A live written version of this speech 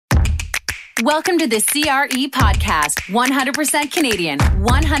Welcome to the CRE Podcast, 100% Canadian,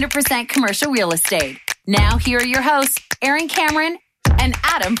 100% commercial real estate. Now, here are your hosts, Aaron Cameron and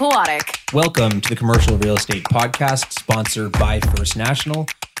Adam Pawatic. Welcome to the Commercial Real Estate Podcast, sponsored by First National.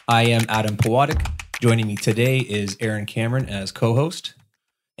 I am Adam Pawatic. Joining me today is Aaron Cameron as co-host.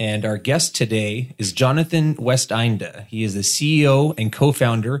 And our guest today is Jonathan Westeinda. He is the CEO and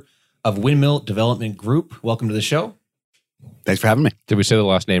co-founder of Windmill Development Group. Welcome to the show. Thanks for having me. Did we say the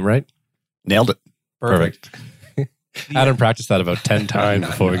last name right? Nailed it. Perfect. Adam practiced that about 10 times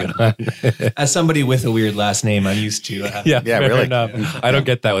before we get on. As somebody with a weird last name, I'm used to. Yeah, really. enough. I don't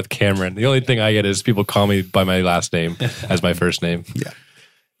get that with Cameron. The only thing I get is people call me by my last name as my first name. Yeah.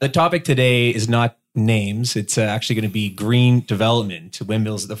 The topic today is not names. It's actually going to be green development.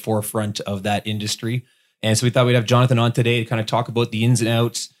 Windmills at the forefront of that industry. And so we thought we'd have Jonathan on today to kind of talk about the ins and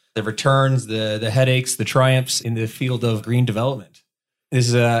outs, the returns, the headaches, the triumphs in the field of green development. This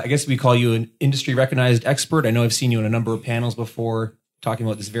is, I guess we call you an industry recognized expert. I know I've seen you in a number of panels before talking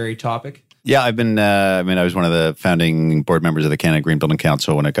about this very topic. Yeah, I've been, I was one of the founding board members of the Canada Green Building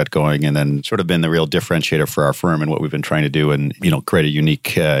Council when it got going, and then sort of been the real differentiator for our firm and what we've been trying to do and, create a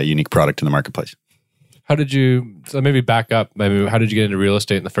unique product in the marketplace. How did you, so maybe back up, how did you get into real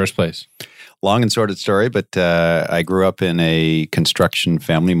estate in the first place? Long and sordid story, but I grew up in a construction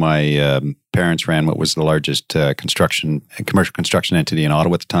family. My parents ran what was the largest commercial construction entity in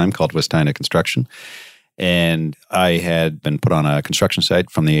Ottawa at the time, called Westeinda Construction. And I had been put on a construction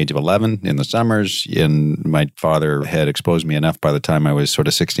site from the age of 11 in the summers. And my father had exposed me enough by the time I was sort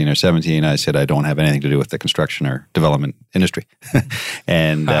of 16 or 17. I said, I don't have anything to do with the construction or development industry.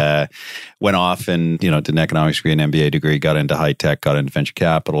 And went off and, did an economics degree, an MBA degree, got into high tech, got into venture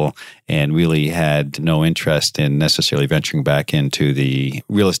capital, and really had no interest in necessarily venturing back into the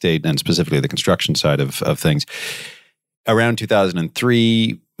real estate and specifically the construction side of things. Around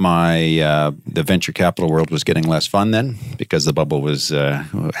 2003, the venture capital world was getting less fun then because the bubble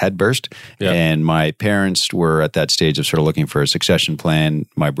had burst. Yeah. And my parents were at that stage of sort of looking for a succession plan.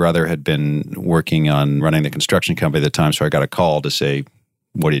 My brother had been working on running the construction company at the time, so I got a call to say,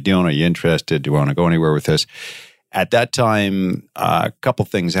 what are you doing? Are you interested? Do you want to go anywhere with this? At that time, a couple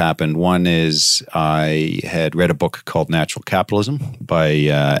things happened. One is I had read a book called Natural Capitalism by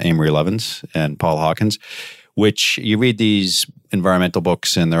Amory Lovins and Paul Hawkins, which you read these environmental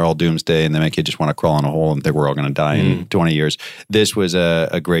books and they're all doomsday and they make you just want to crawl in a hole and think we're all going to die in 20 years. This was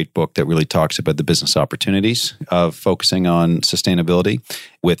a great book that really talks about the business opportunities of focusing on sustainability,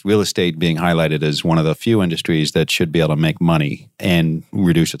 with real estate being highlighted as one of the few industries that should be able to make money and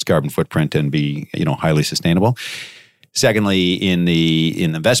reduce its carbon footprint and be, highly sustainable. Secondly, in the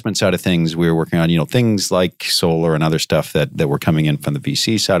investment side of things, we were working on, things like solar and other stuff that were coming in from the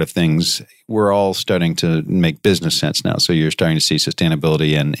VC side of things. We're all starting to make business sense now. So you're starting to see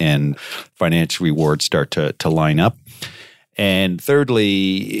sustainability and financial rewards start to line up. And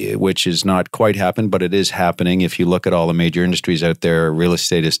thirdly, which has not quite happened, but it is happening. If you look at all the major industries out there, real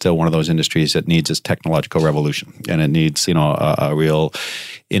estate is still one of those industries that needs its technological revolution, and it needs, a real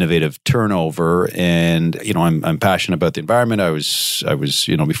innovative turnover. And I'm passionate about the environment. I was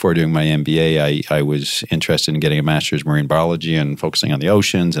before doing my MBA, I was interested in getting a master's in marine biology and focusing on the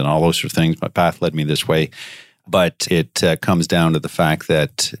oceans and all those sort of things. My path led me this way. But it comes down to the fact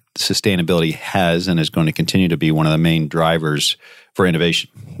that sustainability has and is going to continue to be one of the main drivers for innovation.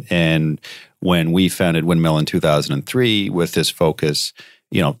 And when we founded Windmill in 2003 with this focus,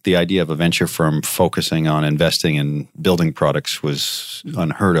 the idea of a venture firm focusing on investing in building products was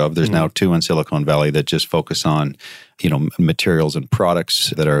unheard of. There's now two in Silicon Valley that just focus on, materials and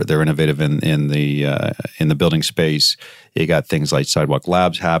products they're innovative in the building space. You got things like Sidewalk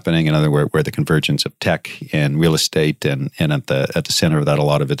Labs happening, in other words, where the convergence of tech and real estate, and at the center of that, a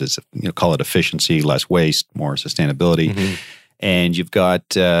lot of it is, call it efficiency, less waste, more sustainability. Mm-hmm. And you've got,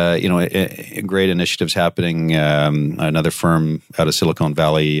 great initiatives happening. Another firm out of Silicon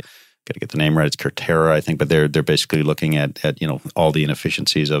Valley, got to get the name right, it's Cortera, I think, but they're basically looking at all the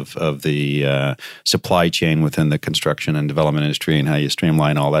inefficiencies of the supply chain within the construction and development industry and how you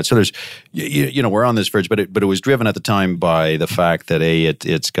streamline all that. So there's, we're on this verge, but it was driven at the time by the fact that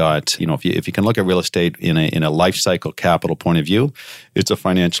it's got, if you can look at real estate in a life cycle capital point of view, it's a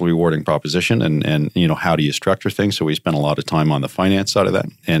financially rewarding proposition, and how do you structure things? So we spent a lot of time on the finance side of that.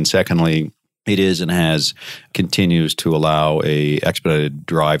 And secondly, it is and continues to allow a expedited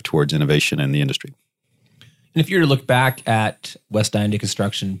drive towards innovation in the industry. And if you were to look back at Westeinda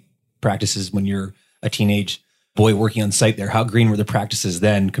construction practices when you're a teenage boy working on site there, how green were the practices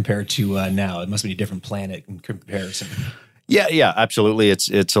then compared to now? It must be a different planet in comparison. Yeah, absolutely.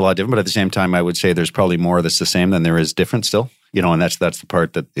 It's a lot different, but at the same time, I would say there's probably more that's the same than there is different still. and that's the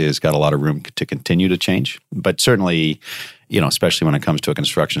part that is got a lot of room to continue to change. But certainly, especially when it comes to a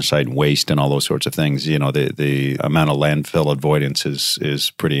construction site, waste and all those sorts of things, the amount of landfill avoidance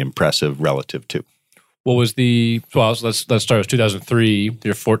is pretty impressive relative to. What was so let's start with 2003.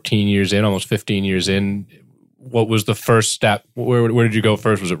 You're 14 years in, almost 15 years in. What was the first step? Where did you go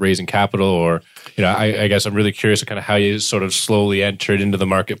first? Was it raising capital, or I guess I'm really curious kind of how you sort of slowly entered into the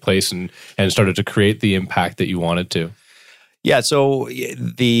marketplace and started to create the impact that you wanted to. Yeah, so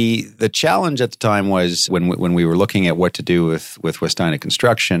the challenge at the time was when we were looking at what to do with Westina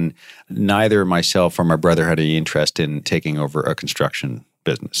Construction, neither myself or my brother had any interest in taking over a construction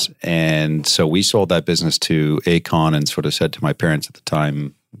business. And so we sold that business to Aecon and sort of said to my parents at the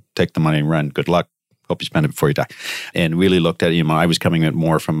time, take the money and run. Good luck. Hope you spend it before you die. And really looked at, I was coming at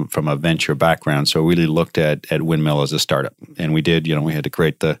more from a venture background. So really looked at Windmill as a startup. And we did, we had to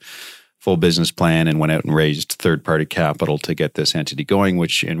create the full business plan and went out and raised third-party capital to get this entity going,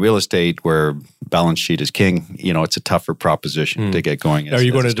 which in real estate, where balance sheet is king, it's a tougher proposition to get going. Are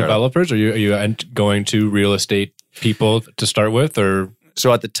you going to developers? Are you going to real estate people to start with, or?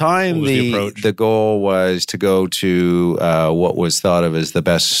 So at the time, the goal was to go to what was thought of as the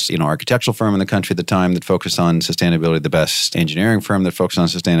best, architectural firm in the country at the time that focused on sustainability, the best engineering firm that focused on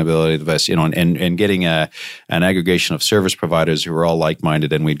sustainability, the best, and getting an aggregation of service providers who were all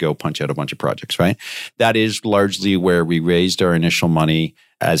like-minded, and we'd go punch out a bunch of projects, right? That is largely where we raised our initial money.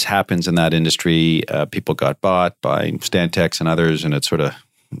 As happens in that industry, people got bought by Stantec and others, and it sort of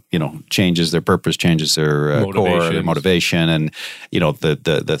changes their purpose, changes their core, their motivation, and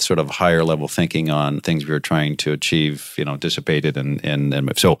the sort of higher level thinking on things we were trying to achieve, dissipated,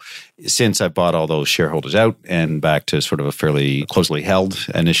 and so since I bought all those shareholders out and back to sort of a fairly closely held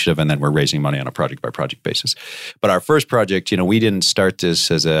initiative, and then we're raising money on a project by project basis. But our first project, we didn't start this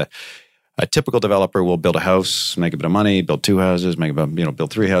as a typical developer will build a house, make a bit of money, build two houses,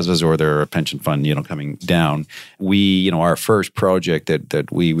 build three houses, or they're a pension fund, coming down. We, our first project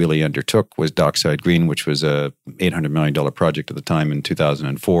that we really undertook was Dockside Green, which was a $800 million project at the time in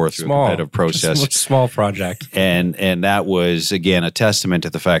 2004 through a competitive process. Small project. And that was, again, a testament to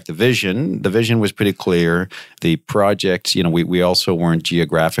the fact the vision was pretty clear. The project, we also weren't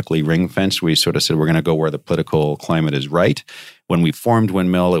geographically ring-fenced. We sort of said we're going to go where the political climate is right. When we formed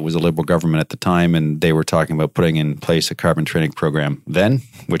Windmill, it was a Liberal government at the time, and they were talking about putting in place a carbon trading program then,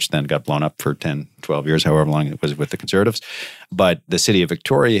 which then got blown up for 10, 12 years, however long it was with the Conservatives. But the city of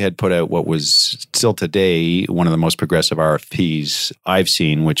Victoria had put out what was still today one of the most progressive RFPs I've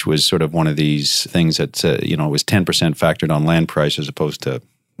seen, which was sort of one of these things that, was 10% factored on land price as opposed to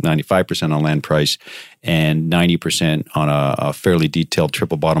 95% on land price and 90% on a fairly detailed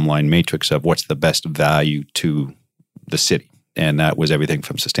triple bottom line matrix of what's the best value to the city. And that was everything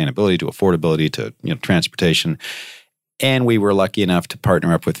from sustainability to affordability to transportation. And we were lucky enough to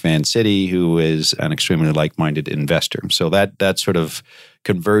partner up with Van City, who is an extremely like-minded investor. So that sort of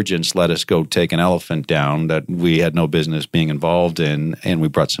convergence let us go take an elephant down that we had no business being involved in, and we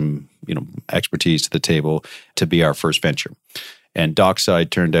brought some expertise to the table to be our first venture. And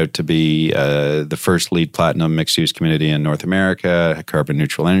Dockside turned out to be the first LEED Platinum mixed-use community in North America, a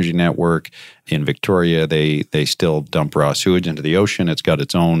carbon-neutral energy network. In Victoria, they still dump raw sewage into the ocean. It's got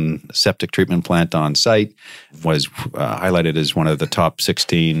its own septic treatment plant on site. Was highlighted as one of the top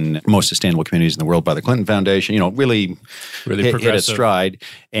 16 most sustainable communities in the world by the Clinton Foundation. Really hit its stride.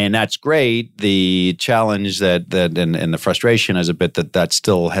 And that's great. The challenge and the frustration is a bit that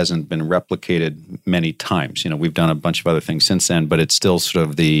still hasn't been replicated many times. We've done a bunch of other things since then, but it's still sort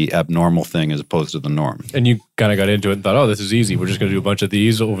of the abnormal thing as opposed to the norm. And you kind of got into it and thought, oh, this is easy. We're just going to do a bunch of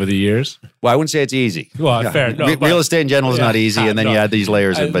these over the years. Well, I wouldn't say it's easy. Well, fair. No, real estate in general is not easy, and then you add these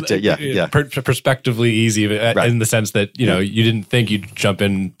layers. Prospectively easy in the sense that you didn't think you'd jump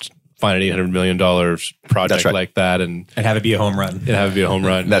in, find an $800 million project like that, and have it be a home run.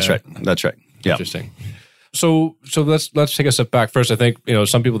 That's right. Yeah. Interesting. So let's take a step back first. I think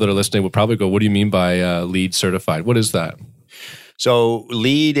some people that are listening will probably go, "What do you mean by LEED certified? What is that?" So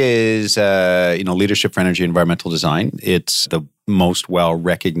LEED is Leadership for Energy and Environmental Design. It's the most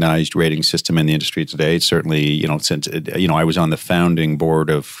well-recognized rating system in the industry today. It's certainly, since I was on the founding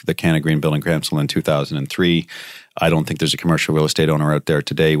board of the Canada Green Building Council in 2003. I don't think there's a commercial real estate owner out there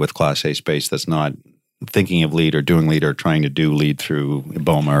today with Class A space that's not thinking of LEED or doing LEED or trying to do LEED through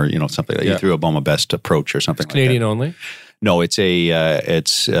BOMA or something like through a BOMA Best approach or something like that. Canadian only? No, it's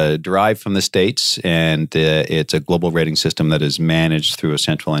derived from the States, and it's a global rating system that is managed through a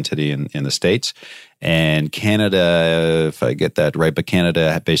central entity in the States. And Canada, if I get that right, but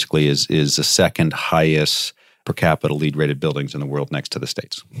Canada basically is the second highest per capita LEED rated buildings in the world next to the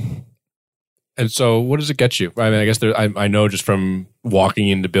States. And so, what does it get you? I mean, I guess I know just from walking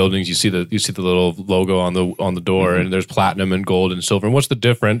into buildings, you see the little logo on the door, and there's platinum and gold and silver. And what's the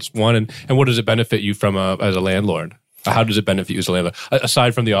difference? One, and what does it benefit you from as a landlord? How does it benefit you as a landlord?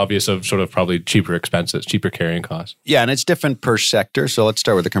 Aside from the obvious of sort of probably cheaper expenses, cheaper carrying costs. Yeah, and it's different per sector. So let's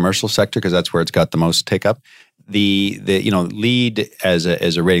start with the commercial sector because that's where it's got the most take up. The LEED as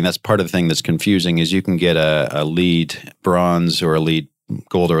a rating, that's part of the thing that's confusing is you can get a LEED bronze or a LEED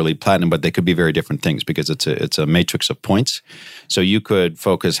gold or a LEED platinum, but they could be very different things because it's a matrix of points. So you could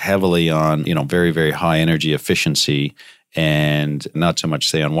focus heavily on, very, very high energy efficiency and not so much,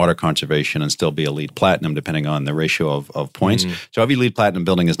 say, on water conservation and still be a LEED platinum depending on the ratio of points. So every LEED platinum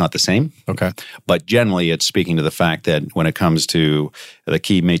building is not the same. Okay. But generally, it's speaking to the fact that when it comes to the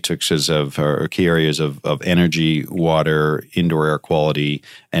key matrices or key areas of energy, water, indoor air quality,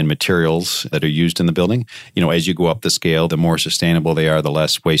 and materials that are used in the building, as you go up the scale, the more sustainable they are, the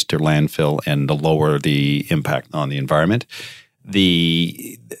less waste or landfill, and the lower the impact on the environment.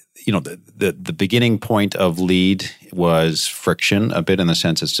 The beginning point of LEED was friction a bit in the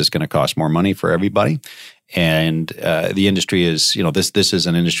sense it's just going to cost more money for everybody. And the industry is, this is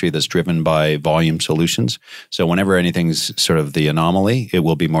an industry that's driven by volume solutions. So whenever anything's sort of the anomaly, it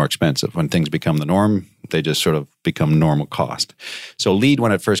will be more expensive. When things become the norm, they just sort of become normal cost. So LEED,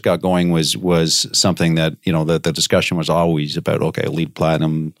 when it first got going, was something that, the discussion was always about, okay, LEED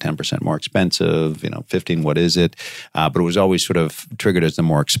Platinum, 10% more expensive, 15, what is it? But it was always sort of triggered as the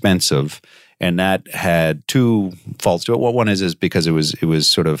more expensive. And that had two faults to it. Well, one is because it was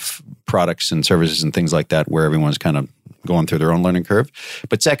sort of products and services and things like that where everyone's kind of going through their own learning curve.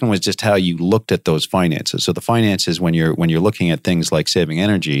 But second was just how you looked at those finances. So the finances, when you're looking at things like saving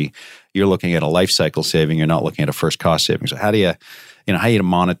energy, you're looking at a life cycle saving. You're not looking at a first cost saving. So how do you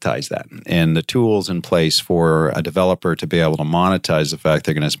monetize that? And the tools in place for a developer to be able to monetize the fact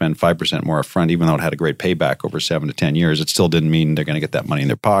they're going to spend 5% more upfront, even though it had a great payback over 7 to 10 years, it still didn't mean they're going to get that money in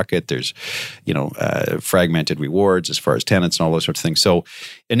their pocket. There's, fragmented rewards as far as tenants and all those sorts of things. So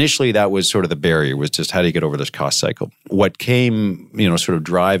initially that was sort of the barrier, was just how do you get over this cost cycle? What came, sort of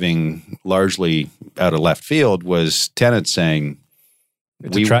driving largely out of left field was tenants saying,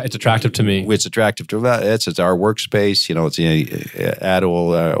 it's attractive to me. It's attractive to us. It's our workspace.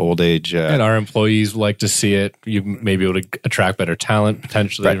 It's old age. And our employees like to see it. You may be able to attract better talent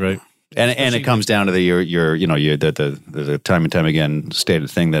potentially, right? And it comes down to the time and time again stated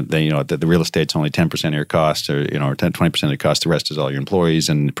thing that the real estate's only 10% of your cost, or 20% of your cost. The rest is all your employees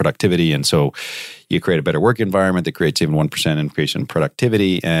and productivity. And so you create a better work environment that creates even 1% increase in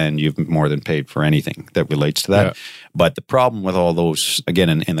productivity, and you've more than paid for anything that relates to that. Yeah. But the problem with all those, again,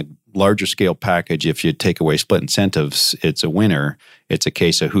 in the larger scale package, if you take away split incentives, it's a winner. It's a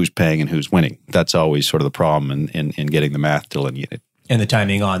case of who's paying and who's winning. That's always sort of the problem in getting the math delineated. And the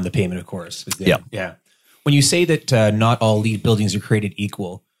timing on the payment, of course. Yeah. When you say that not all LEED buildings are created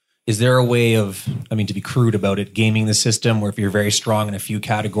equal, is there a way of, to be crude about it, gaming the system where if you're very strong in a few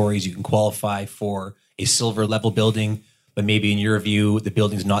categories, you can qualify for a silver level building, but maybe in your view, the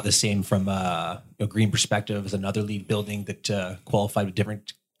building's not the same from a green perspective as another LEED building that qualified with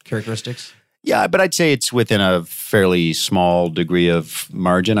different characteristics? Yeah, but I'd say it's within a fairly small degree of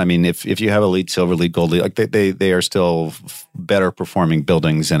margin. If you have a LEED silver, LEED gold, like they are still better performing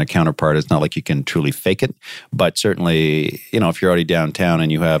buildings than a counterpart. It's not like you can truly fake it, but certainly, if you're already downtown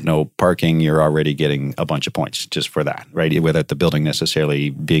and you have no parking, you're already getting a bunch of points just for that, right? Without the building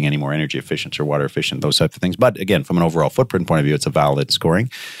necessarily being any more energy efficient or water efficient, those types of things. But again, from an overall footprint point of view, it's a valid scoring.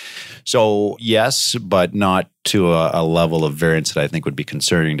 So yes, but not to a level of variance that I think would be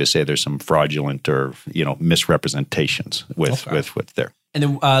concerning to say there's some fraudulent or misrepresentations with there. And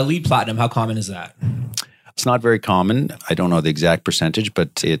then LEED Platinum, how common is that? It's not very common. I don't know the exact percentage,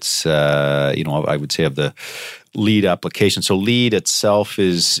 but it's I would say of the LEED application. So LEED itself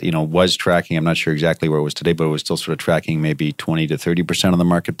is, was tracking, I'm not sure exactly where it was today, but it was still sort of tracking maybe 20 to 30% of the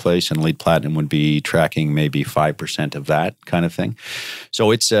marketplace, and LEED Platinum would be tracking maybe 5% of that kind of thing.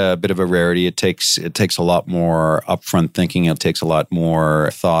 So it's a bit of a rarity. It takes a lot more upfront thinking. It takes a lot more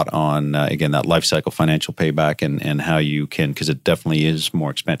thought on, again, that life cycle financial payback and how you can, because it definitely is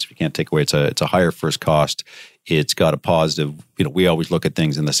more expensive. You can't take away, it's a higher first cost. It's got a positive, we always look at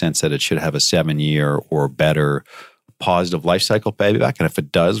things in the sense that it should have a 7-year or better positive life cycle payback. And if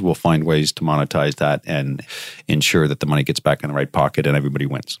it does, we'll find ways to monetize that and ensure that the money gets back in the right pocket and everybody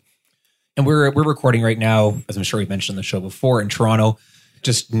wins. And we're recording right now, as I'm sure we've mentioned on the show before, in Toronto,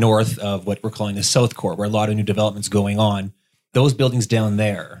 just north of what we're calling the South Core, where a lot of new development's going on. Those buildings down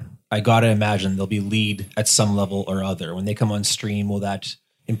there, I got to imagine they'll be LEED at some level or other. When they come on stream, will that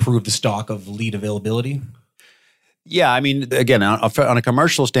improve the stock of LEED availability? Yeah, I mean, again, on a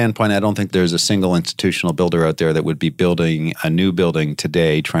commercial standpoint, I don't think there's a single institutional builder out there that would be building a new building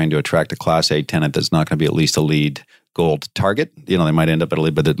today trying to attract a Class A tenant that's not going to be at least a LEED Gold target. They might end up at a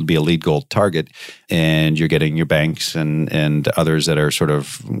LEED, but it'll be a LEED Gold target. And you're getting your banks and others that are sort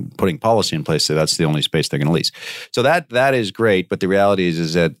of putting policy in place. So that's the only space they're going to lease. So that is great. But the reality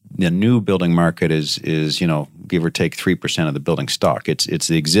is that the new building market is give or take 3% of the building stock. It's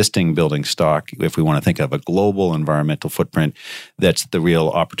the existing building stock. If we want to think of a global environmental footprint, that's the real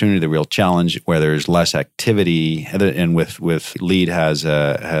opportunity, the real challenge, where there's less activity. And with LEED has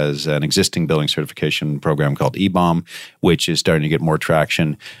an existing building certification program called EBOM, which is starting to get more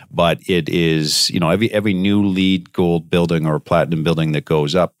traction. But it is, every new LEED Gold building or platinum building that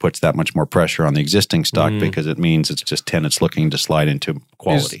goes up puts that much more pressure on the existing stock because it means it's just tenants looking to slide into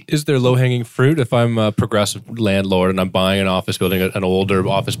quality. Is there low-hanging fruit if I'm a progressive landlord and I'm buying an office building, an older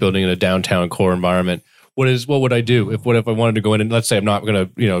office building in a downtown core environment? What would I do if I wanted to go in and let's say I'm not going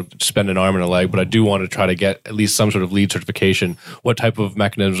to spend an arm and a leg, but I do want to try to get at least some sort of LEED certification? What type of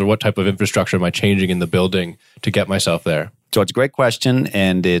mechanisms or what type of infrastructure am I changing in the building to get myself there? So it's a great question,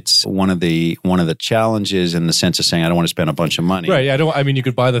 and it's one of the challenges in the sense of saying I don't want to spend a bunch of money. Right. You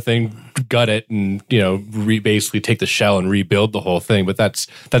could buy the thing, gut it, and basically take the shell and rebuild the whole thing. But that's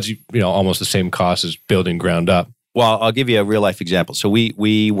almost the same cost as building ground up. Well, I'll give you a real life example. So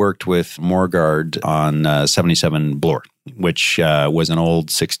we worked with Morguard on 77 Bloor, which was an old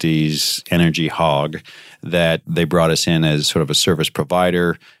 60s energy hog that they brought us in as sort of a service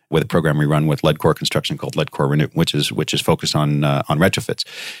provider with a program we run with Ledcor Construction called Ledcor Renew, which is focused on retrofits.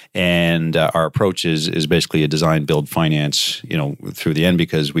 And our approach is basically a design, build, finance, through the end,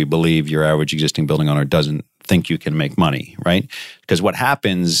 because we believe your average existing building owner doesn't think you can make money, right? Because what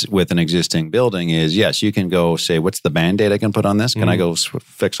happens with an existing building is, yes, you can go say, what's the Band-Aid I can put on this? Can I go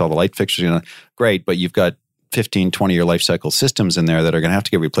fix all the light fixtures? Great, but you've got 15, 20-year life cycle systems in there that are going to have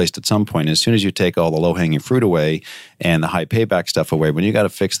to get replaced at some point. As soon as you take all the low-hanging fruit away and the high payback stuff away, when you got to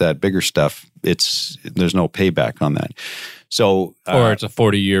fix that bigger stuff, there's no payback on that. So, or it's a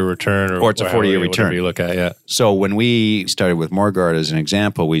 40-year return, or it's a 40-year return. You look at, yeah. So when we started with Morguard as an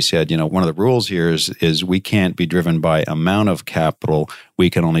example, we said, one of the rules here is we can't be driven by amount of capital. We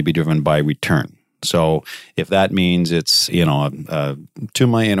can only be driven by return. So if that means it's, a $2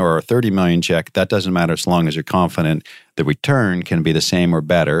 million or a $30 million check, that doesn't matter as long as you're confident the return can be the same or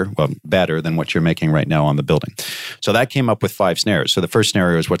better than what you're making right now on the building. So that came up with 5 scenarios. So the first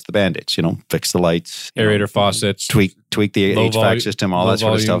scenario is what's the Band-Aids? Fix the lights. Aerator faucets. Tweak the HVAC system, all that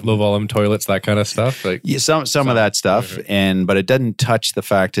sort of stuff. Low volume toilets, that kind of stuff. Some of that stuff. But it doesn't touch the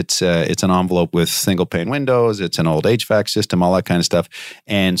fact it's an envelope with single pane windows, it's an old HVAC system, all that kind of stuff.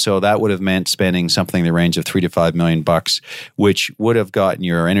 And so that would have meant spending something in the range of $3 to $5 million, which would have gotten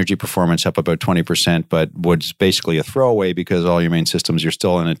your energy performance up about 20%, but was basically a throwaway because all your main systems, you're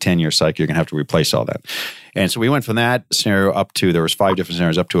still in a 10-year cycle, you're going to have to replace all that. And so we went from that scenario up to, there was 5 different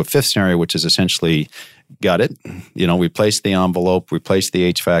scenarios, up to a 5th scenario, which is essentially gut it, replace the envelope, replace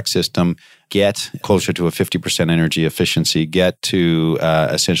the HVAC system, get closer to a 50% energy efficiency, get to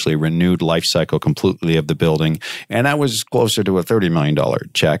essentially renewed life cycle completely of the building. And that was closer to a $30 million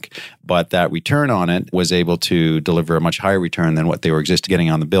check. But that return on it was able to deliver a much higher return than what they were getting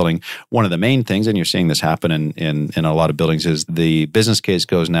on the building. One of the main things, and you're seeing this happen in a lot of buildings, is the business case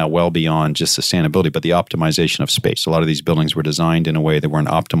goes now well beyond just sustainability, but the optimization of space. A lot of these buildings were designed in a way that weren't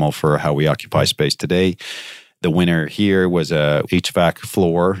optimal for how we occupy space today. The winner here was a HVAC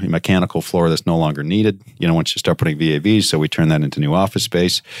floor, a mechanical floor that's no longer needed, once you start putting VAVs. So we turn that into new office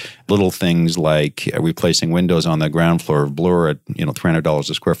space. Little things like replacing windows on the ground floor of Bloor at, $300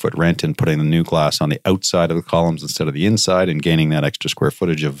 a square foot rent and putting the new glass on the outside of the columns instead of the inside and gaining that extra square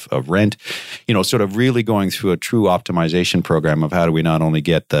footage of rent. Sort of really going through a true optimization program of how do we not only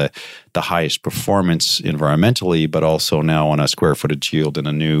get the highest performance environmentally, but also now on a square footage yield and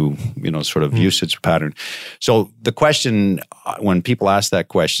a new, sort of usage pattern. So the question, when people ask that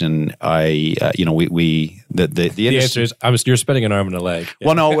question, the answer is you're spending an arm and a leg. Yeah.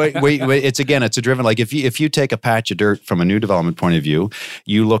 Well, no, it's a driven, like if you take a patch of dirt from a new development point of view,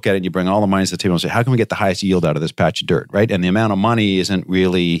 you look at it and you bring all the money to the table and say, how can we get the highest yield out of this patch of dirt, right? And the amount of money isn't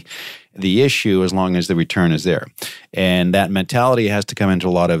really the issue as long as the return is there. And that mentality has to come into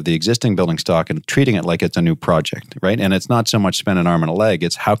a lot of the existing building stock and treating it like it's a new project, right? And it's not so much spend an arm and a leg,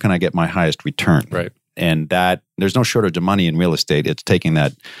 it's how can I get my highest return? Right. And that there's no shortage of money in real estate. It's taking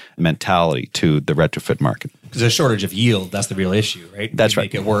that mentality to the retrofit market. Because there's a shortage of yield. That's the real issue, right? That's right.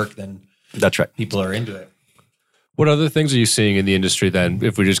 Make it work, then that's right. People are into it. What other things are you seeing in the industry then,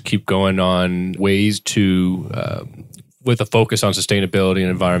 if we just keep going on ways to, with a focus on sustainability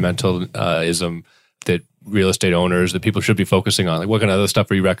and environmentalism, that real estate owners that people should be focusing on? Like, what kind of other stuff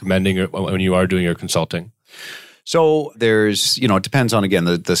are you recommending when you are doing your consulting? So there's, it depends on, again,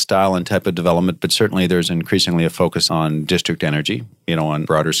 the style and type of development, but certainly there's increasingly a focus on district energy, on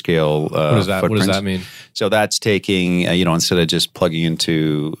broader scale What does that mean? So that's taking, instead of just plugging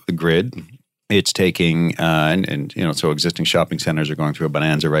into the grid, it's taking, so existing shopping centers are going through a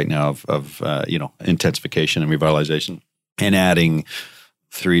bonanza right now of intensification and revitalization, and adding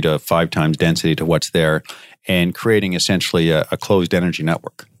 3 to 5 times density to what's there, and creating essentially a closed energy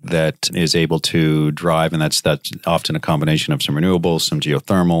network that is able to drive, and that's often a combination of some renewables, some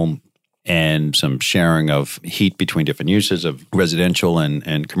geothermal, and some sharing of heat between different uses of residential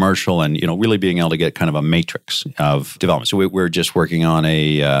and commercial, and really being able to get kind of a matrix of development. So we're just working on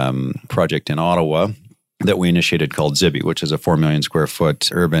a project in Ottawa that we initiated called Zibi, which is a 4 million square foot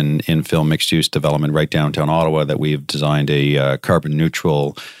urban infill mixed use development right downtown Ottawa, that we've designed a carbon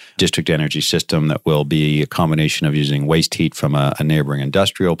neutral district energy system that will be a combination of using waste heat from a neighboring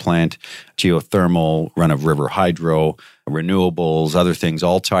industrial plant, geothermal, run-of-river hydro, renewables, other things,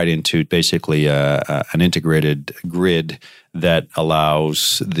 all tied into basically an integrated grid that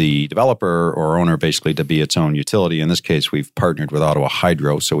allows the developer or owner basically to be its own utility. In this case, we've partnered with Ottawa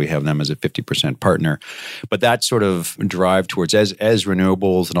Hydro, so we have them as a 50% partner. But that sort of drive towards, as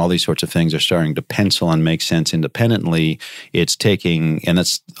renewables and all these sorts of things are starting to pencil and make sense independently, it's taking, and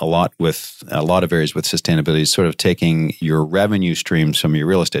that's a lot of areas with sustainability, sort of taking your revenue streams from your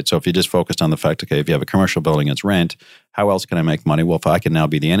real estate. So if you just focused on the fact, okay, if you have a commercial building, it's rent, how else can I make money? Well, if I can now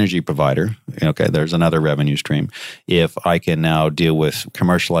be the energy provider, okay, there's another revenue stream. If I can now deal with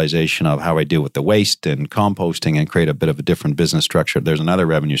commercialization of how I deal with the waste and composting and create a bit of a different business structure, there's another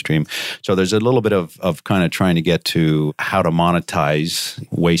revenue stream. So there's a little bit of kind of trying to get to how to monetize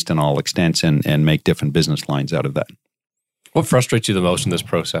waste in all extents and make different business lines out of that. What frustrates you the most in this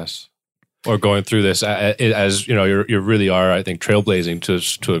process? Or going through this, as you really are, I think,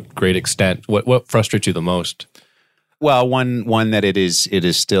 trailblazing to a great extent. What frustrates you the most? Well, one that it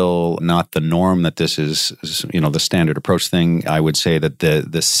is still not the norm, that this is the standard approach thing. I would say that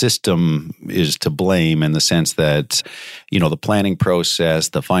the system is to blame in the sense that the planning process,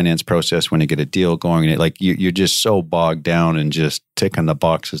 the finance process, when you get a deal going, you're just so bogged down and just ticking the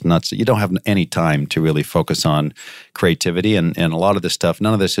boxes nuts. You don't have any time to really focus on creativity and a lot of this stuff.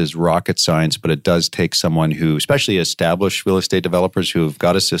 None of this is rocket science, but it does take someone who, especially established real estate developers who've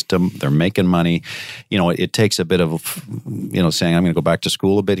got a system, they're making money. It takes a bit of saying, I'm going to go back to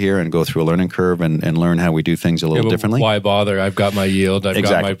school a bit here and go through a learning curve and learn how we do things a little differently. Why bother? I've got my yield.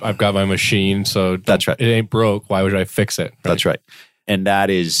 I've got my machine. So that's right. It ain't broke. Why would I fix it? Right? That's right. And that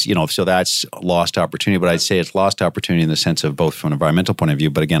is, so that's lost opportunity. But I'd say it's lost opportunity in the sense of both from an environmental point of view.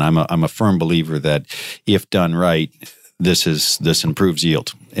 But again, I'm a firm believer that if done right, this improves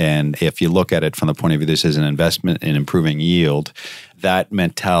yield. And if you look at it from the point of view, this is an investment in improving yield. That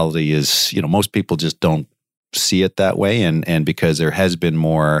mentality is, most people just don't see it that way, and because there has been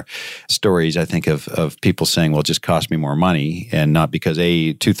more stories, I think, of people saying, well, it just cost me more money, and not because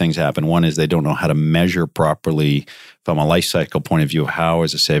two things happen. One is they don't know how to measure properly from a life cycle point of view of how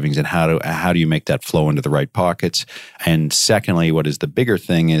is a savings and how do you make that flow into the right pockets. And secondly, what is the bigger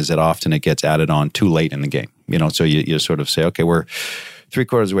thing is that often it gets added on too late in the game. So you sort of say, okay, we're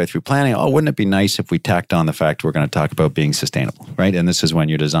 3/4 of the way through planning. Oh, wouldn't it be nice if we tacked on the fact we're going to talk about being sustainable, right? And this is when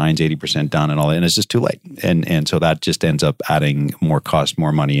your design's 80% done and all that, and it's just too late. And so that just ends up adding more cost,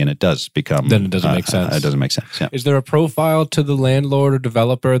 more money, and it does become... Then it doesn't make sense. It doesn't make sense, yeah. Is there a profile to the landlord or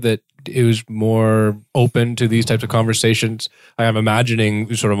developer that is more open to these types of conversations? I'm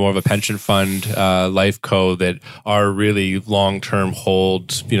imagining sort of more of a pension fund, life co that are really long-term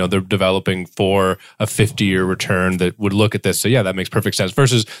holds. They're developing for a 50-year return that would look at this. So yeah, that makes perfect sense.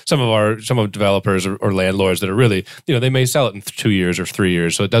 Versus some of developers or landlords that are really, they may sell it in 2 years or 3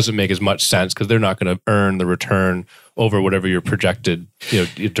 years. So it doesn't make as much sense because they're not going to earn the return over whatever your projected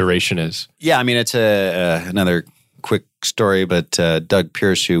duration is. Yeah, I mean, it's another quick story, but Doug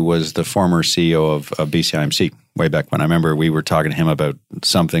Pierce, who was the former CEO of BCIMC way back when, I remember we were talking to him about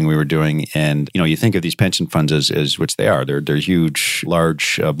something we were doing, and you think of these pension funds as which they are. They're huge,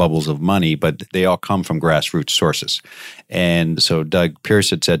 large bubbles of money, but they all come from grassroots sources. And so Doug Pierce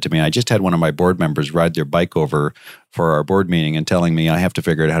had said to me, I just had one of my board members ride their bike over for our board meeting and telling me I have to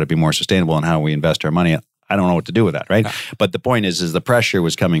figure out how to be more sustainable and how we invest our money. I don't know what to do with that, right? But the point is the pressure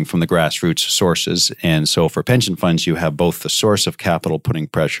was coming from the grassroots sources. And so for pension funds, you have both the source of capital putting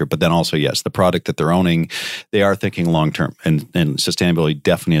pressure, but then also, yes, the product that they're owning, they are thinking long-term. And sustainability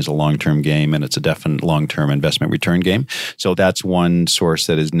definitely is a long-term game, and it's a definite long-term investment return game. So that's one source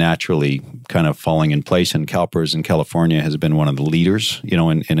that is naturally kind of falling in place. And CalPERS in California has been one of the leaders,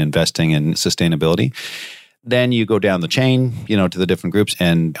 in investing in sustainability. Then you go down the chain, to the different groups.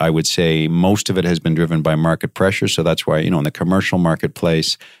 And I would say most of it has been driven by market pressure. So that's why, in the commercial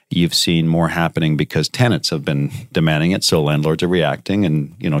marketplace, you've seen more happening because tenants have been demanding it. So landlords are reacting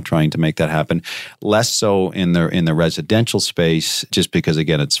and, trying to make that happen. Less so in the residential space, just because,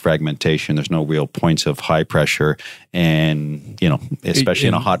 again, it's fragmentation. There's no real points of high pressure. And, especially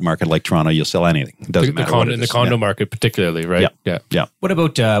in a hot market like Toronto, you'll sell anything. It doesn't matter what it is. In the condo market particularly, right? Yeah. What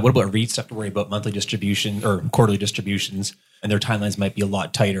about REITs have to worry about monthly distribution or quarterly distributions, and their timelines might be a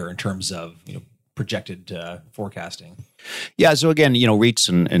lot tighter in terms of projected forecasting? Yeah, so again, REITs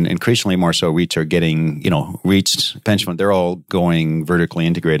and increasingly more so REITs are getting, REITs, pension fund, they're all going vertically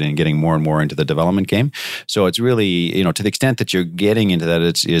integrated and getting more and more into the development game. So it's really, to the extent that you're getting into that,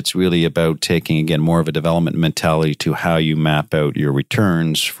 it's really about taking, again, more of a development mentality to how you map out your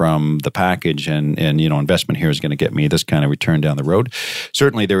returns from the package and investment here is going to get me this kind of return down the road.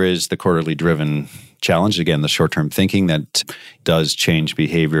 Certainly there is the quarterly driven challenge, again, the short-term thinking that does change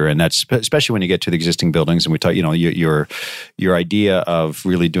behavior. And that's especially when you get to the existing buildings. And we talk, your idea of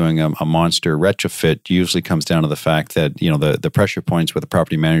really doing a monster retrofit usually comes down to the fact that, the pressure points with the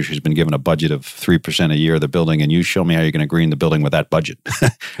property manager who's been given a budget of 3% a year of the building, and you show me how you're going to green the building with that budget,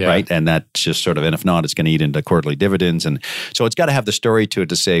 right? And that's just sort of, and if not, it's going to eat into quarterly dividends. And so it's got to have the story to it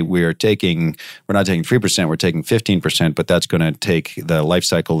to say we're not taking 3%, we're taking 15%, but that's going to take the life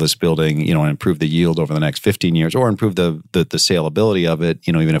cycle of this building, and improve the yield over the next 15 years, or improve the saleability of it,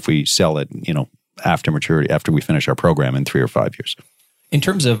 even if we sell it, after maturity, after we finish our program in 3 or 5 years. In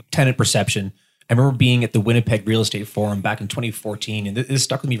terms of tenant perception, I remember being at the Winnipeg Real Estate Forum back in 2014, and this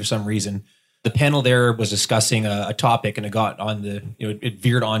stuck with me for some reason. The panel there was discussing a topic, and it got on it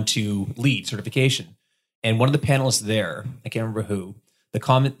veered onto LEED certification. And one of the panelists there, I can't remember who, the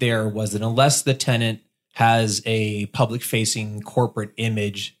comment there was that unless the tenant has a public-facing corporate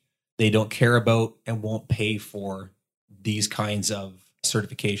image, they don't care about and won't pay for these kinds of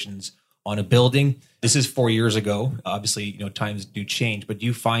certifications on a building. This is 4 years ago. Obviously, times do change, but do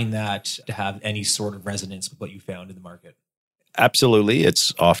you find that to have any sort of resonance with what you found in the market? Absolutely.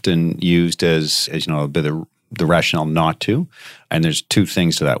 It's often used as a bit of the rationale not to. And there's two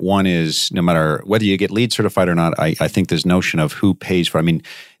things to that. One is no matter whether you get LEED certified or not, I think this notion of who pays for,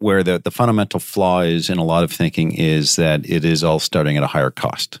 where the fundamental flaw is in a lot of thinking is that it is all starting at a higher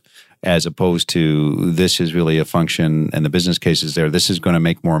cost, as opposed to this is really a function, and the business case is there, this is going to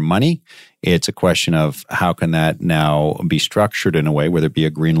make more money. It's a question of how can that now be structured in a way, whether it be a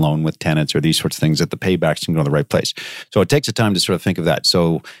green loan with tenants or these sorts of things, that the paybacks can go to the right place. So it takes a time to sort of think of that.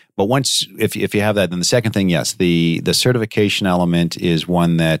 So, but once, if you have that, then the second thing, yes, the certification element is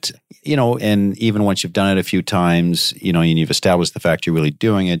one that, and even once you've done it a few times, and you've established the fact you're really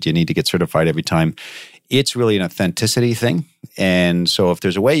doing it, you need to get certified every time. It's really an authenticity thing. And so if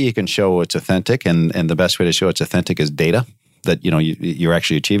there's a way you can show it's authentic, and the best way to show it's authentic is data, that you're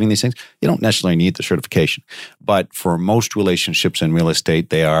actually achieving these things, you don't necessarily need the certification. But for most relationships in real estate,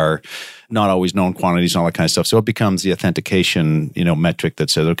 they are not always known quantities and all that kind of stuff. So it becomes the authentication, metric that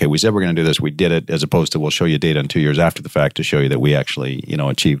says, okay, we said we're going to do this, we did it, as opposed to we'll show you data in 2 years after the fact to show you that we actually,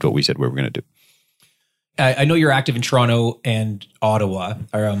 achieved what we said we were going to do. I know you're active in Toronto and Ottawa.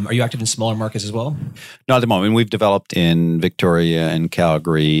 Are you active in smaller markets as well? Not at the moment. We've developed in Victoria and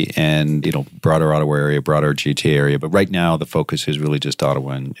Calgary and, broader Ottawa area, broader GTA area. But right now, the focus is really just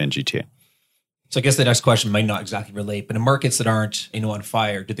Ottawa and GTA. So I guess the next question might not exactly relate, but in markets that aren't, on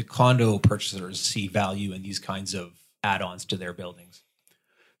fire, do the condo purchasers see value in these kinds of add-ons to their buildings?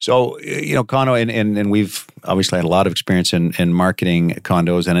 So, condo, and we've obviously had a lot of experience in marketing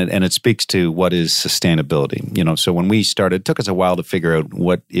condos, and it speaks to what is sustainability. So when we started, it took us a while to figure out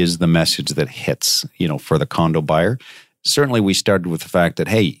what is the message that hits, for the condo buyer. Certainly we started with the fact that,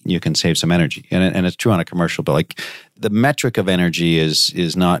 hey, you can save some energy. And it's true on a commercial bill. Like the metric of energy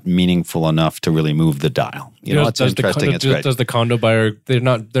is not meaningful enough to really move the dial. It's interesting. Does the condo buyer, they're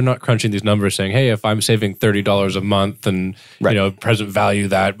not crunching these numbers saying, hey, if I'm saving $30 a month and, present value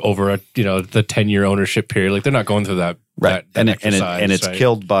that over the 10-year ownership period, like they're not going through that. Right. And it's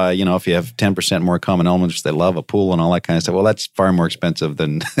killed by, if you have 10% more common elements, they love a pool and all that kind of stuff. Well, that's far more expensive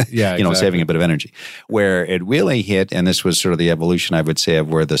than, saving a bit of energy. Where it really hit, and this was sort of the evolution, I would say, of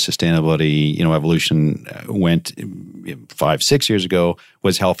where the sustainability, evolution went 5-6 years ago,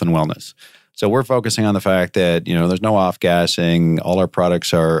 was health and wellness. So we're focusing on the fact that, there's no off-gassing. All our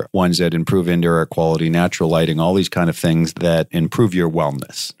products are ones that improve indoor air quality, natural lighting, all these kind of things that improve your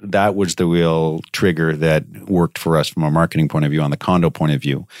wellness. That was the real trigger that worked for us from a marketing point of view, on the condo point of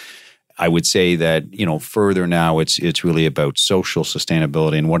view. I would say that, further now it's really about social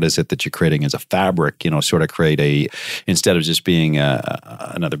sustainability, and what is it that you're creating as a fabric, sort of create instead of just being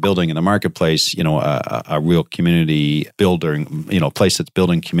another building in the marketplace, a real community building, place that's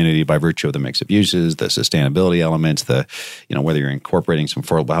building community by virtue of the mix of uses, the sustainability elements, whether you're incorporating some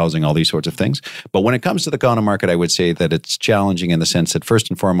affordable housing, all these sorts of things. But when it comes to the condo market, I would say that it's challenging in the sense that first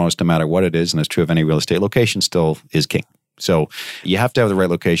and foremost, no matter what it is, and it's true of any real estate, location still is king. So you have to have the right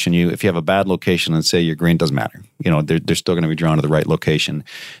location. If you have a bad location and say you're green, doesn't matter. They're still going to be drawn to the right location.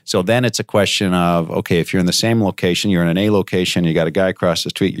 So then it's a question of, okay, if you're in the same location, you're in an A location, you got a guy across the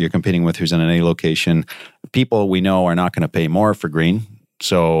street you're competing with who's in an A location, people we know are not going to pay more for green.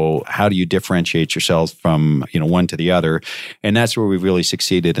 So how do you differentiate yourselves from, one to the other? And that's where we've really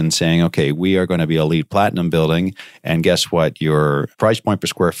succeeded in saying, okay, we are going to be a LEED Platinum building. And guess what? Your price point per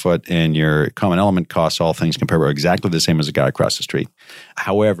square foot and your common element costs, all things comparable, are exactly the same as a guy across the street.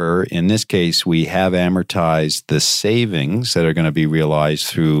 However, in this case, we have amortized the savings that are going to be realized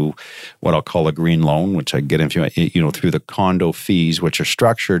through what I'll call a green loan, which I get into, through the condo fees, which are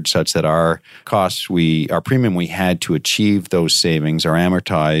structured such that our costs, our premium we had to achieve those savings are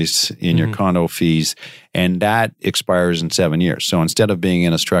amortized in your condo fees, and that expires in 7 years. So instead of being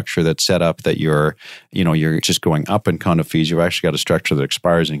in a structure that's set up that you're just going up in condo fees, you've actually got a structure that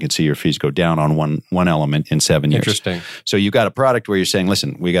expires, and you can see your fees go down on one element in 7 years. Interesting. So you've got a product where you're saying,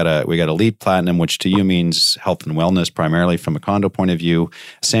 listen, we got a LEED Platinum, which to you means health and wellness primarily from a condo point of view,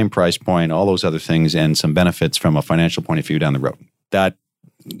 same price point, all those other things, and some benefits from a financial point of view down the road.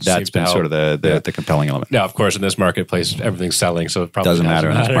 That's been sort of the compelling element. Now, of course, in this marketplace, everything's selling, so it probably doesn't matter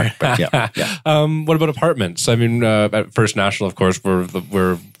in this market. But yeah. What about apartments? I mean, at First National, of course,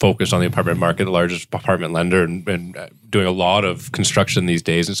 we're focused on the apartment market, the largest apartment lender, and doing a lot of construction these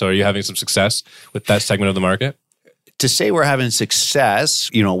days. And so, are you having some success with that segment of the market? To say we're having success,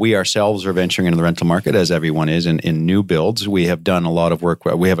 we ourselves are venturing into the rental market, as everyone is, in new builds. We have done a lot of work.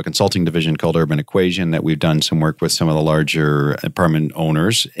 We have a consulting division called Urban Equation that we've done some work with some of the larger apartment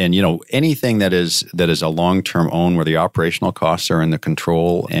owners. And, anything that is a long-term own where the operational costs are in the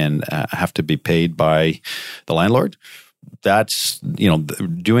control and have to be paid by the landlord, that's,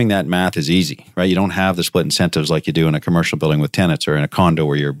 doing that math is easy, right? You don't have the split incentives like you do in a commercial building with tenants or in a condo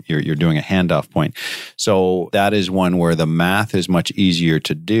where you're doing a handoff point. So that is one where the math is much easier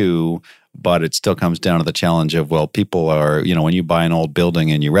to do, but it still comes down to the challenge of, well, people are, when you buy an old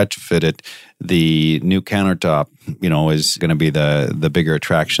building and you retrofit it, the new countertop, is going to be the bigger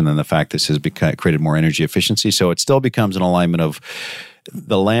attraction than the fact this has created more energy efficiency. So it still becomes an alignment of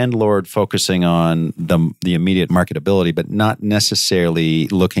the landlord focusing on the immediate marketability, but not necessarily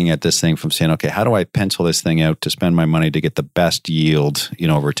looking at this thing from saying, okay, how do I pencil this thing out to spend my money to get the best yield,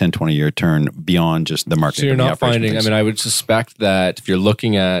 over a 10, 20-year turn beyond just the market. So you're not finding, I would suspect that if you're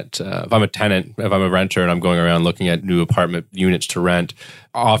looking at, if I'm a tenant, if I'm a renter and I'm going around looking at new apartment units to rent,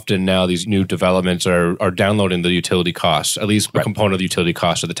 often now these new developments are downloading the utility costs, at least a component of the utility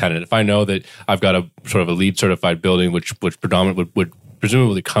cost of the tenant. If I know that I've got a sort of a LEED certified building, which predominantly would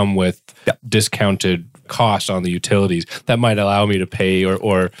presumably come with discounted costs on the utilities, that might allow me to pay,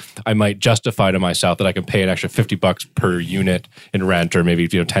 or I might justify to myself that I can pay an extra $50 per unit in rent, or maybe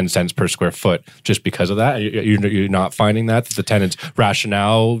 10 cents per square foot, just because of that. You're not finding that the tenant's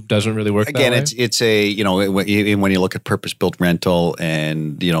rationale doesn't really work. Again, that way? it's a when you look at purpose built rental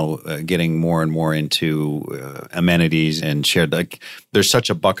and getting more and more into amenities and shared, there's such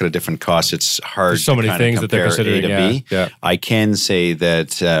a bucket of different costs. It's hard. There's so many things that they're considering. A to B. Yeah. I can say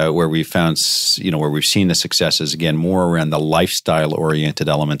that where we found, where we've seen the successes, again, more around the lifestyle oriented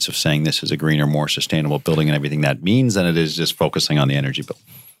elements of saying this is a greener, more sustainable building and everything that means, than it is just focusing on the energy bill.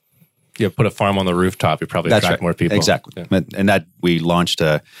 Yeah, put a farm on the rooftop, you probably attract more people. Exactly. Yeah. And that we launched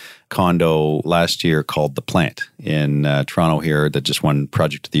a condo last year called The Plant in Toronto here that just won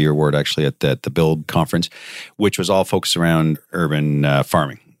Project of the Year award actually at the Build conference, which was all focused around urban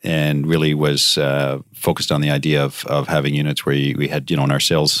farming. And really was focused on the idea of having units where we had, in our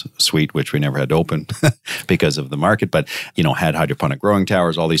sales suite, which we never had to open because of the market, but, had hydroponic growing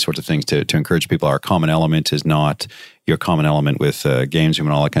towers, all these sorts of things to encourage people. Our common element is not your common element with games room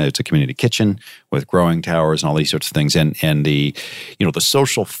and all that kind of. It's a community kitchen with growing towers and all these sorts of things. And the, the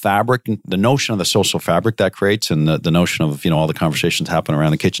social fabric, the notion of the social fabric that creates, and the notion of, all the conversations happen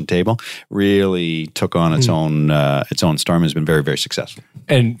around the kitchen table really took on its own storm and has been very, very successful.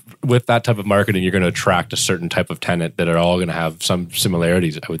 And with that type of marketing, you're going to attract a certain type of tenant that are all going to have some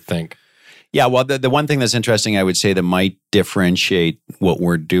similarities, I would think. Yeah, well, the one thing that's interesting, I would say, that might differentiate what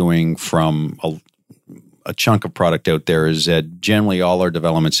we're doing from a chunk of product out there is that generally all our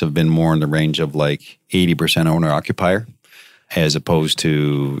developments have been more in the range of like 80% owner-occupier as opposed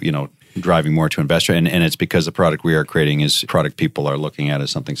to, driving more to investor. And it's because the product we are creating is product people are looking at as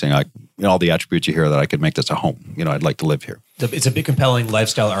something saying, all the attributes you hear that I could make this a home. I'd like to live here. It's a big compelling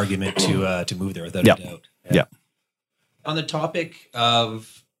lifestyle argument to move there without a doubt. Yeah. On the topic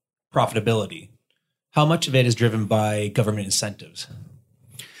of profitability, how much of it is driven by government incentives?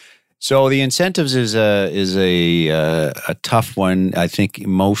 So the incentives is a tough one. I think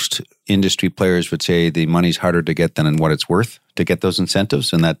most industry players would say the money's harder to get than what it's worth to get those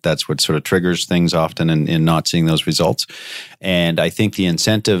incentives, and that's what sort of triggers things often in not seeing those results. And I think the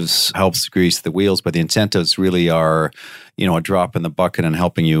incentives helps grease the wheels, but the incentives really are, a drop in the bucket and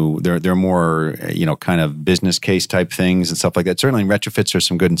helping you. They're more, kind of business case type things and stuff like that. Certainly in retrofits, there's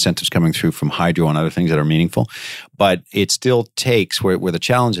some good incentives coming through from hydro and other things that are meaningful. But it still takes, where the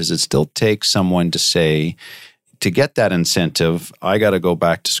challenge is, it still takes someone to say, to get that incentive, I got to go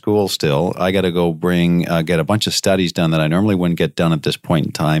back to school still. I got to go get a bunch of studies done that I normally wouldn't get done at this point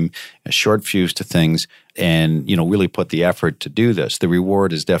in time, a short fuse to things, and really put the effort to do this. The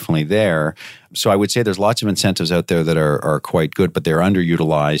reward is definitely there. So I would say there's lots of incentives out there that are quite good, but they're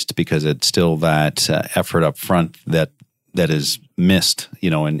underutilized because it's still that effort up front that is missed,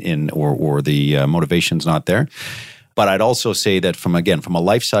 or the motivation's not there. But I'd also say that from a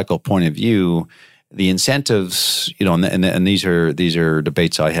life cycle point of view, the incentives, and these are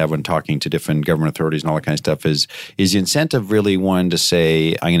debates I have when talking to different government authorities and all that kind of stuff. Is the incentive really one to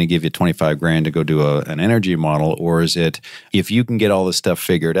say, I'm going to give you $25,000 to go do an energy model, or is it, if you can get all this stuff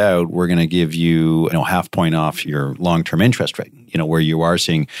figured out, we're going to give you, half point off your long-term interest rate, where you are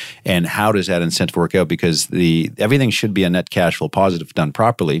seeing, and how does that incentive work out? Because everything should be a net cash flow positive done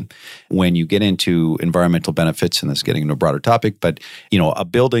properly. When you get into environmental benefits, and this is getting into a broader topic, but a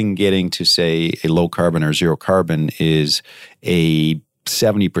building getting to say a low carbon or zero carbon is a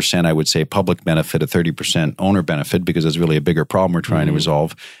 70%, I would say, public benefit, a 30% owner benefit, because it's really a bigger problem we're trying to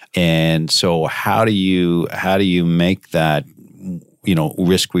resolve. And so how do you make that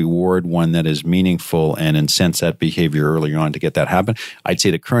risk reward one that is meaningful and incents that behavior earlier on to get that happen? I'd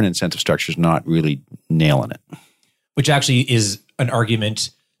say the current incentive structure is not really nailing it. Which actually is an argument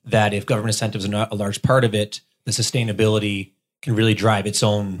that if government incentives are not a large part of it, the sustainability can really drive its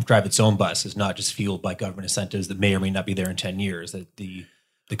own bus. It's not just fueled by government incentives that may or may not be there in 10 years, that the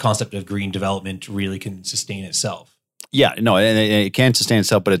concept of green development really can sustain itself. Yeah, no, and it can sustain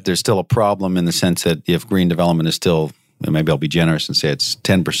itself, but there's still a problem in the sense that if green development is still, maybe I'll be generous and say it's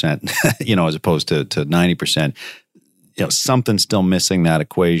 10%, as opposed to 90%, something's still missing that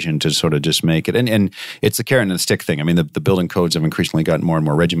equation to sort of just make it. And it's the carrot and the stick thing. I mean, the building codes have increasingly gotten more and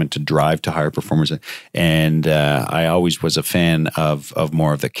more regimented to drive to higher performers. And I always was a fan of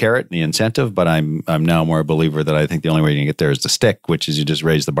more of the carrot, the incentive, but I'm now more a believer that I think the only way you can get there is the stick, which is you just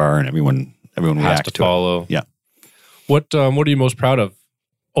raise the bar and everyone reacts to follow. It. Yeah. What are you most proud of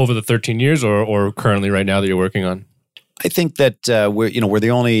over the 13 years or currently right now that you're working on? I think that we're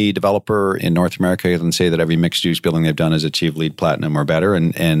the only developer in North America that can say that every mixed-use building they've done has achieved LEED Platinum or better,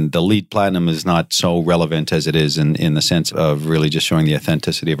 and the LEED Platinum is not so relevant as it is in the sense of really just showing the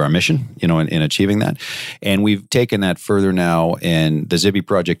authenticity of our mission, in achieving that. And we've taken that further now, and the Zibi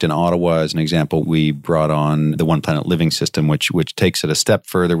project in Ottawa, as an example, we brought on the One Planet Living system, which takes it a step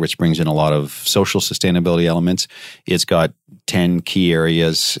further, which brings in a lot of social sustainability elements. It's got 10 key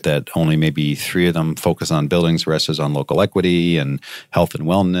areas that only maybe 3 of them focus on buildings, the rest is on local equity and health and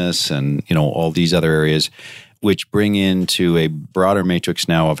wellness and, all these other areas, which bring into a broader matrix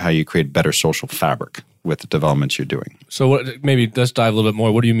now of how you create better social fabric with the developments you're doing. So maybe let's dive a little bit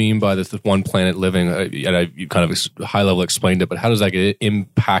more. What do you mean by this One Planet Living? You kind of high level explained it, but how does that get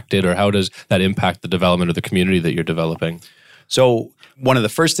impacted, or how does that impact the development of the community that you're developing? So one of the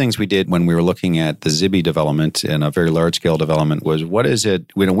first things we did when we were looking at the Zibi development and a very large-scale development was, what is it,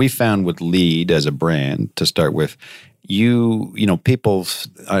 we found with LEED as a brand to start with, people,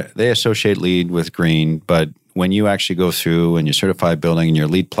 they associate LEED with green, but when you actually go through and you certify a building and you're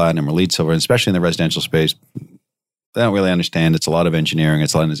LEED Platinum or LEED Silver, especially in the residential space, they don't really understand. It's a lot of engineering.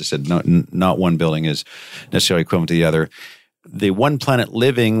 It's a lot, as I said, not one building is necessarily equivalent to the other. The One Planet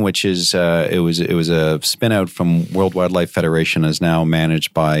Living, which is it was a spin out from World Wildlife Federation, is now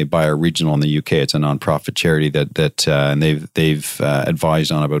managed by BioRegional in the UK. It's a nonprofit charity that and they've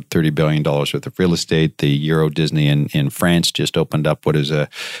advised on about $30 billion worth of real estate. The Euro Disney in France just opened up what is a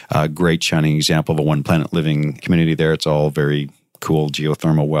great shining example of a One Planet Living community there. It's all very cool,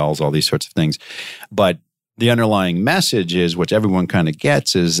 geothermal wells, all these sorts of things. But The underlying message is, which everyone kind of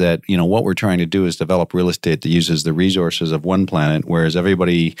gets, is that, what we're trying to do is develop real estate that uses the resources of one planet, whereas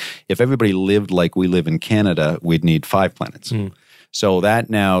if everybody lived like we live in Canada, we'd need 5 planets. So that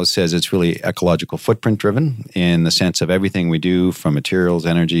now says it's really ecological footprint driven in the sense of everything we do, from materials,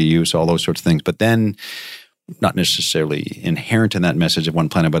 energy use, all those sorts of things. But then not necessarily inherent in that message of one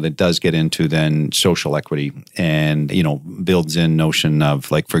planet, but it does get into then social equity and, builds in notion of,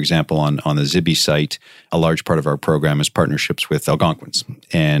 like, for example, on the Zibi site, a large part of our program is partnerships with Algonquins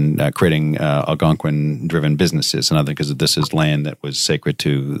and creating Algonquin-driven businesses. Another, because this is land that was sacred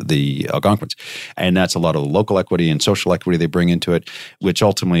to the Algonquins. And that's a lot of the local equity and social equity they bring into it, which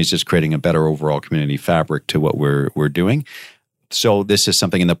ultimately is just creating a better overall community fabric to what we're doing. So this is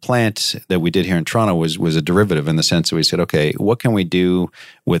something in the plant that we did here in Toronto was a derivative, in the sense that we said, okay, what can we do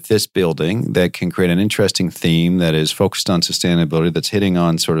with this building that can create an interesting theme that is focused on sustainability, that's hitting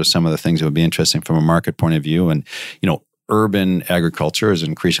on sort of some of the things that would be interesting from a market point of view. And, urban agriculture is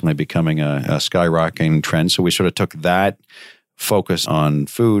increasingly becoming a skyrocketing trend. So we sort of took that focus on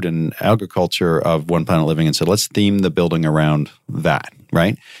food and agriculture of One Planet Living and said, let's theme the building around that,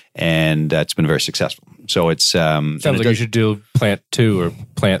 right? And that's been very successful. So it's sounds like you should do plant 2 or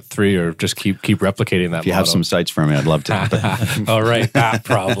plant 3, or just keep replicating that. If you have some sites for me, I'd love to. All right, that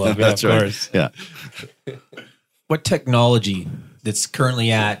problem. That's of right. Course. Yeah. What technology that's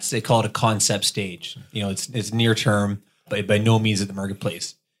currently at, they call it a concept stage, it's near term, but by no means at the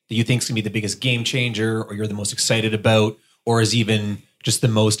marketplace, do you think is going to be the biggest game changer, or you're the most excited about, or is even just the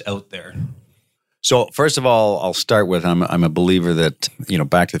most out there? So first of all, I'll start with I'm a believer that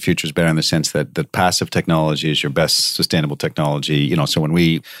Back to the Future is better in the sense that passive technology is your best sustainable technology. So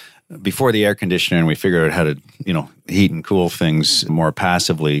when before the air conditioner and we figured out how to heat and cool things more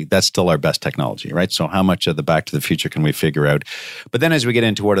passively, that's still our best technology, right? So how much of the Back to the Future can we figure out? But then as we get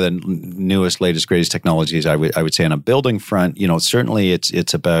into what are the newest, latest, greatest technologies, I would say on a building front, certainly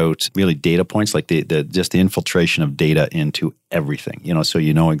it's about really data points, like just the infiltration of data into everything, so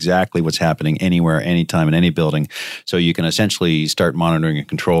exactly what's happening anywhere, anytime in any building. So you can essentially start monitoring and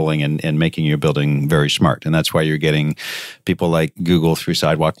controlling and making your building very smart. And that's why you're getting people like Google through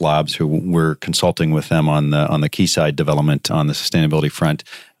Sidewalk Labs, who we're consulting with them on the Quayside development on the sustainability front.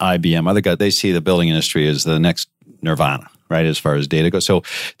 IBM, other guys, they see the building industry as the next nirvana, right, as far as data goes. So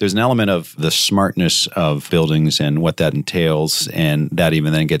there's an element of the smartness of buildings and what that entails, and that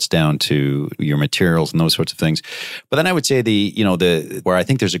even then gets down to your materials and those sorts of things. But then I would say where I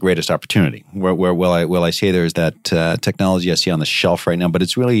think there's the greatest opportunity, where will I say there's that technology I see on the shelf right now, but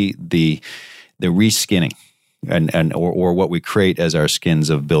it's really the reskinning or what we create as our skins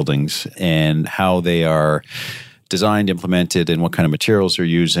of buildings, and how they are designed, implemented, and what kind of materials they're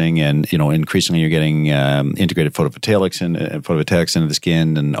using. And, increasingly you're getting integrated photovoltaics into the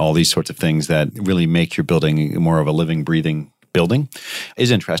skin, and all these sorts of things that really make your building more of a living, breathing building is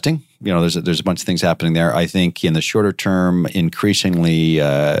interesting. There's a bunch of things happening there. I think in the shorter term, increasingly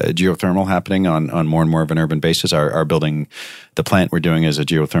geothermal happening on more and more of an urban basis. Our building, the plant we're doing is a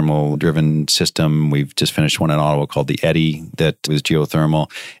geothermal driven system. We've just finished one in Ottawa called the Eddy that was geothermal,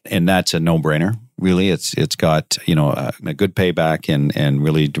 and that's a no-brainer. Really, it's got a good payback and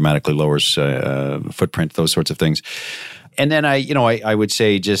really dramatically lowers footprint, those sorts of things. And then I would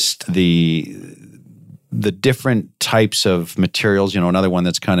say just the different types of materials. Another one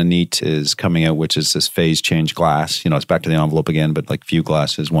that's kind of neat is coming out, which is this phase change glass. It's back to the envelope again, but like View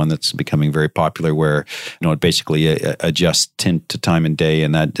Glass is one that's becoming very popular, where it basically adjusts tint to time and day,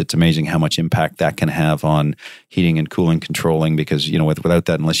 and that it's amazing how much impact that can have on heating and cooling, controlling. Because without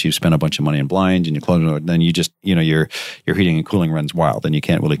that, unless you spend a bunch of money in blinds and you close it, then you just your heating and cooling runs wild, and you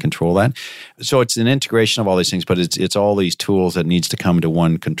can't really control that. So it's an integration of all these things, but it's all these tools that needs to come to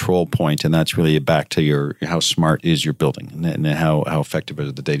one control point, and that's really back to how smart is your building and how effective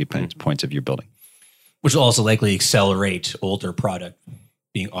are the data points of your building. Which will also likely accelerate older product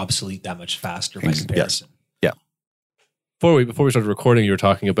being obsolete that much faster by comparison. Yes. Yeah. Before we started recording, you were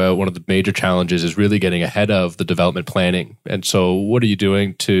talking about one of the major challenges is really getting ahead of the development planning. And so what are you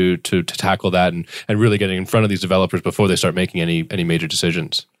doing to tackle that and really getting in front of these developers before they start making any major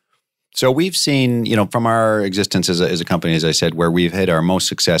decisions? So we've seen, from our existence as a company, as I said, where we've had our most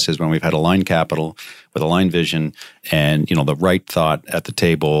success is when we've had aligned capital with aligned vision and, the right thought at the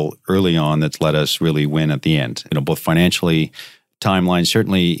table early on that's let us really win at the end, both financially, timeline.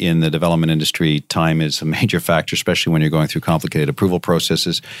 Certainly in the development industry, time is a major factor, especially when you're going through complicated approval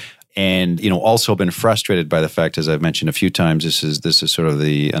processes. And, also been frustrated by the fact, as I've mentioned a few times, this is sort of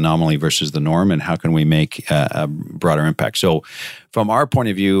the anomaly versus the norm, and how can we make a broader impact? So from our point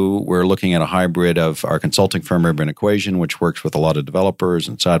of view, we're looking at a hybrid of our consulting firm, Urban Equation, which works with a lot of developers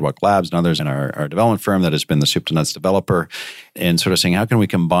and Sidewalk Labs and others, and our development firm that has been the soup to nuts developer, and sort of saying, how can we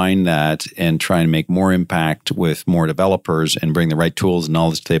combine that and try and make more impact with more developers and bring the right tools and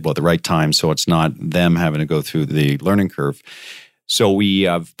knowledge to the table at the right time, so it's not them having to go through the learning curve. So we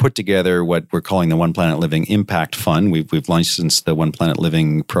have put together what we're calling the One Planet Living Impact Fund. We've licensed the One Planet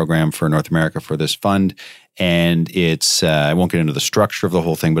Living program for North America for this fund. And it's, I won't get into the structure of the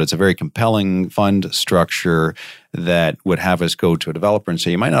whole thing, but it's a very compelling fund structure that would have us go to a developer and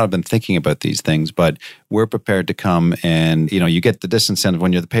say, you might not have been thinking about these things, but we're prepared to come and, you get the disincentive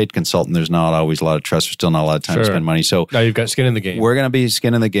when you're the paid consultant. There's not always a lot of trust. There's still not a lot of time to spend money. So now you've got skin in the game. We're going to be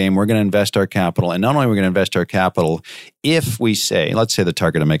skin in the game. We're going to invest our capital. And not only are we going to invest our capital, if we say, let's say the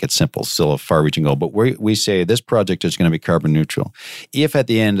target, to make it simple, still a far-reaching goal, but we say this project is going to be carbon neutral. If at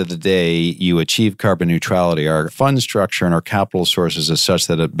the end of the day you achieve carbon neutrality, our fund structure and our capital sources is such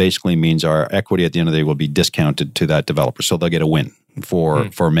that it basically means our equity at the end of the day will be discounted to that developer. So they'll get a win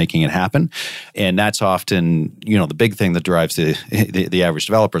for making it happen. And that's often, the big thing that drives the average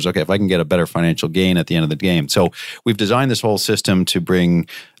developer is, okay, if I can get a better financial gain at the end of the game. So we've designed this whole system to bring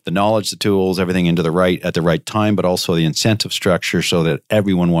the knowledge, the tools, everything at the right time, but also the incentive structure so that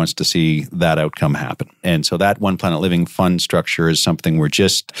everyone wants to see that outcome happen. And so that One Planet Living fund structure is something we're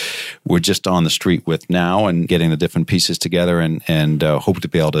just on the street with now and getting the different pieces together and hope to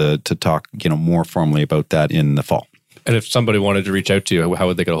be able to talk, more formally about that in the fall. And if somebody wanted to reach out to you, how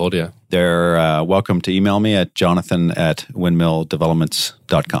would they get a hold of you? They're welcome to email me at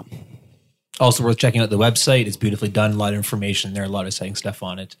jonathan@windmilldevelopments.com. Also worth checking out the website. It's beautifully done. A lot of information there. A lot of exciting stuff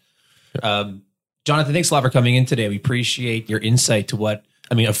on it. Jonathan, thanks a lot for coming in today. We appreciate your insight to what,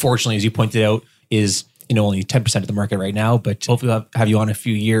 unfortunately, as you pointed out, is only 10% of the market right now, but hopefully we'll have you on in a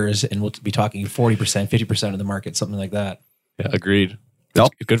few years and we'll be talking 40%, 50% of the market, something like that. Yeah, agreed. It's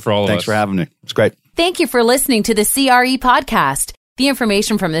good for all of us. Thanks for having me. It's great. Thank you for listening to the CRE podcast. The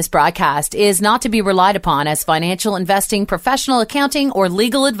information from this broadcast is not to be relied upon as financial investing, professional accounting, or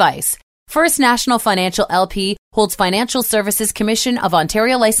legal advice. First National Financial LP holds Financial Services Commission of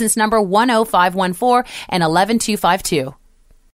Ontario license number 10514 and 11252.